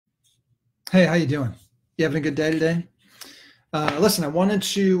Hey, how you doing? You having a good day today? Listen, I wanted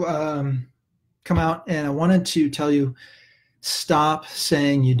to come out and I wanted to tell you, stop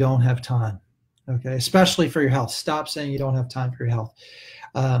saying you don't have time. Okay, especially for your health. Stop saying you don't have time for your health.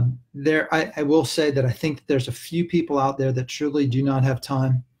 I will say that I think that there's a few people out there that truly do not have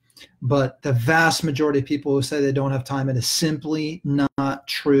time, but the vast majority of people who say they don't have time, it is simply not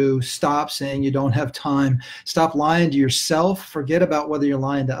true. Stop saying you don't have time. Stop lying to yourself. Forget about whether you're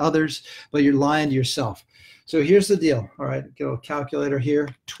lying to others, but you're lying to yourself. So here's the deal. All right, get a calculator here.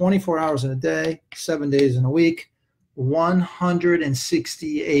 24 hours in a day, 7 days in a week,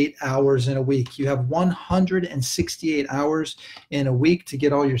 168 hours in a week. You have 168 hours in a week to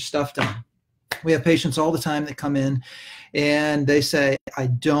get all your stuff done. We have patients all the time that come in and they say, I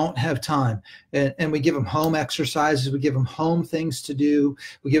don't have time. And we give them home exercises. We give them home things to do.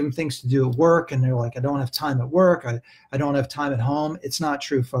 We give them things to do at work. And they're like, I don't have time at work. I don't have time at home. It's not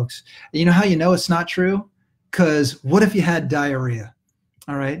true, folks. You know how you know it's not true? Because what if you had diarrhea?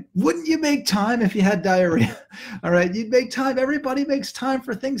 All right. Wouldn't you make time if you had diarrhea? All right. You'd make time. Everybody makes time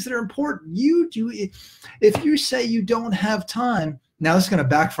for things that are important. You do. If you say you don't have time, now this is going to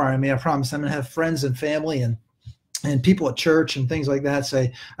backfire on me. I promise. I'm going to have friends and family and people at church and things like that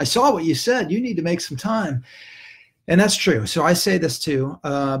say, I saw what you said. You need to make some time. And that's true. So I say this too.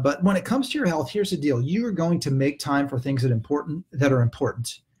 But when it comes to your health, here's the deal. You are going to make time for things that are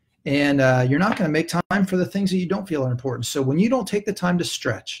important. And you're not going to make time for the things that you don't feel are important. So when you don't take the time to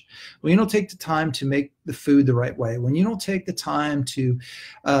stretch, when you don't take the time to make the food the right way, when you don't take the time to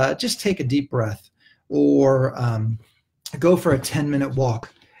just take a deep breath or go for a 10-minute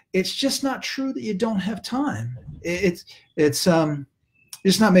walk, it's just not true that you don't have time. It's just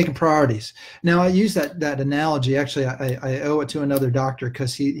not making priorities. Now I use that analogy. Actually, I owe it to another doctor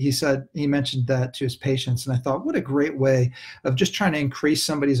because he mentioned that to his patients, and I thought, what a great way of just trying to increase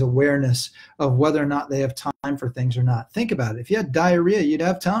somebody's awareness of whether or not they have time for things or not. Think about it. If you had diarrhea, you'd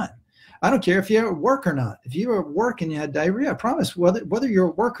have time. I don't care if you're at work or not. If you were at work and you had diarrhea, I promise whether you're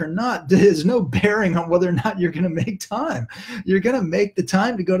at work or not, there's no bearing on whether or not you're going to make time. You're going to make the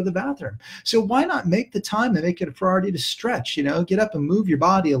time to go to the bathroom. So why not make the time and make it a priority to stretch? You know, get up and move your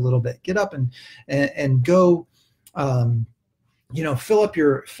body a little bit. Get up and go. Fill up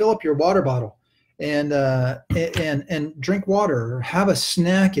your water bottle and drink water, or have a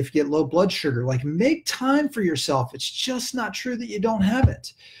snack if you get low blood sugar. Like, make time for yourself. It's just not true that you don't have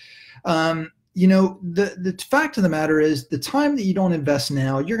it. The fact of the matter is, the time that you don't invest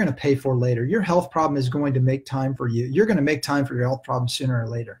now, you're going to pay for later. Your health problem is going to make time for you. You're going to make time for your health problem sooner or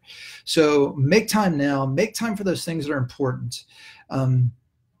later. So make time now. Make time for those things that are important. I'm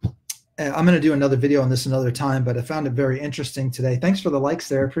going to do another video on this another time, but I found it very interesting today. Thanks for the likes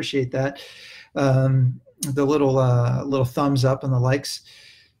there. Appreciate that. The little thumbs up and the likes.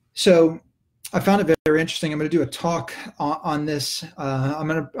 So I found it very interesting. I'm going to do a talk on this. I'm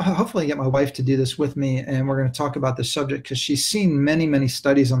going to hopefully get my wife to do this with me, and we're going to talk about this subject because she's seen many, many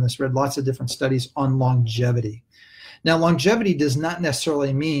studies on this, read lots of different studies on longevity. Now, longevity does not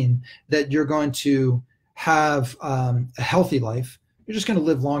necessarily mean that you're going to have a healthy life. You're just going to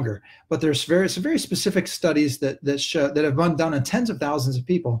live longer. But there's some very specific studies that have been done on tens of thousands of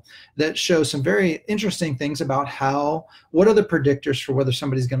people that show some very interesting things about what are the predictors for whether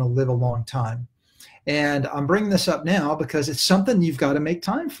somebody's going to live a long time. And I'm bringing this up now because it's something you've got to make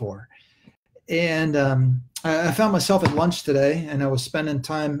time for. And I found myself at lunch today, and I was spending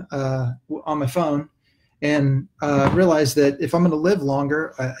time on my phone, and realized that if I'm going to live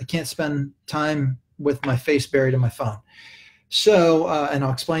longer, I can't spend time with my face buried in my phone. So, and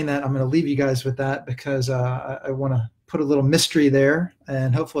I'll explain that. I'm going to leave you guys with that because I want to put a little mystery there,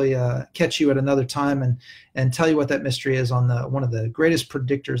 and hopefully catch you at another time and tell you what that mystery is on one of the greatest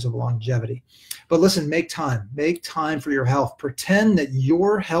predictors of longevity. But listen, make time for your health. Pretend that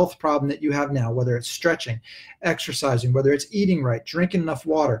your health problem that you have now, whether it's stretching, exercising, whether it's eating right, drinking enough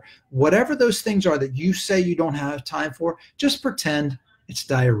water, whatever those things are that you say you don't have time for, just pretend it's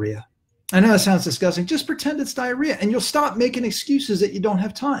diarrhea. I know that sounds disgusting. Just pretend it's diarrhea, and you'll stop making excuses that you don't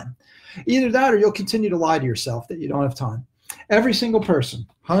have time. Either that, or you'll continue to lie to yourself that you don't have time. Every single person,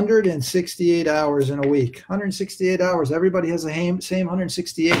 168 hours in a week, 168 hours. Everybody has the same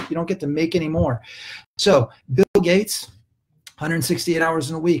 168. You don't get to make any more. So Bill Gates, 168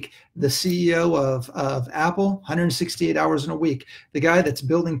 hours in a week. The CEO of Apple, 168 hours in a week. The guy that's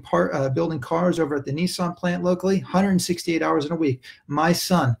building cars over at the Nissan plant locally, 168 hours in a week. My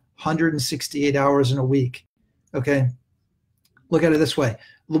son, 168 hours in a week. Okay. Look at it this way.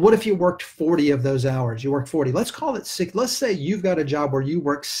 What if you worked 40 of those hours? You worked 40. Let's call it 6. Let's say you've got a job where you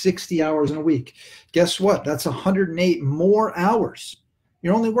work 60 hours in a week. Guess what? That's 108 more hours.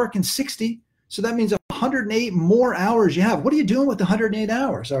 You're only working 60. So that means 108 more hours you have. What are you doing with the 108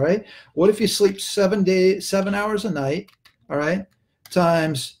 hours? All right. What if you sleep 7 hours a night? All right.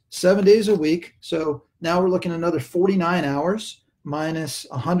 Times 7 days a week. So now we're looking at another 49 hours minus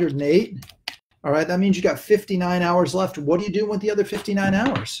 108. All right. That means you got 59 hours left. What are you doing with the other 59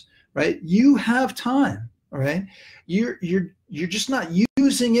 hours? Right. You have time. All right. You're just not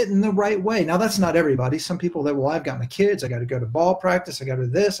using it in the right way. Now, that's not everybody. Some people that, well, I've got my kids. I got to go to ball practice. I got to do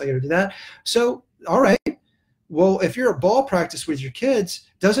this. I got to do that. So, all right. Well, if you're at ball practice with your kids,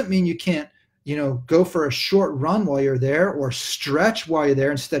 doesn't mean you can't, go for a short run while you're there or stretch while you're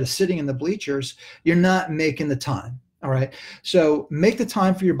there instead of sitting in the bleachers. You're not making the time. All right. So make the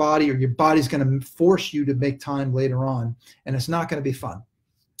time for your body, or your body's going to force you to make time later on, and it's not going to be fun.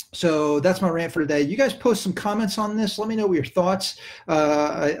 So that's my rant for today. You guys post some comments on this. Let me know your thoughts.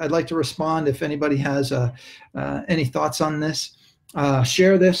 I'd like to respond if anybody has any thoughts on this.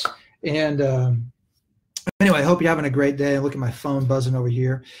 Share this. And anyway, I hope you're having a great day. Look at my phone buzzing over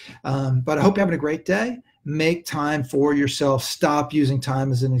here. But I hope you're having a great day. Make time for yourself. Stop using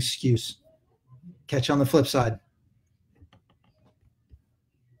time as an excuse. Catch you on the flip side.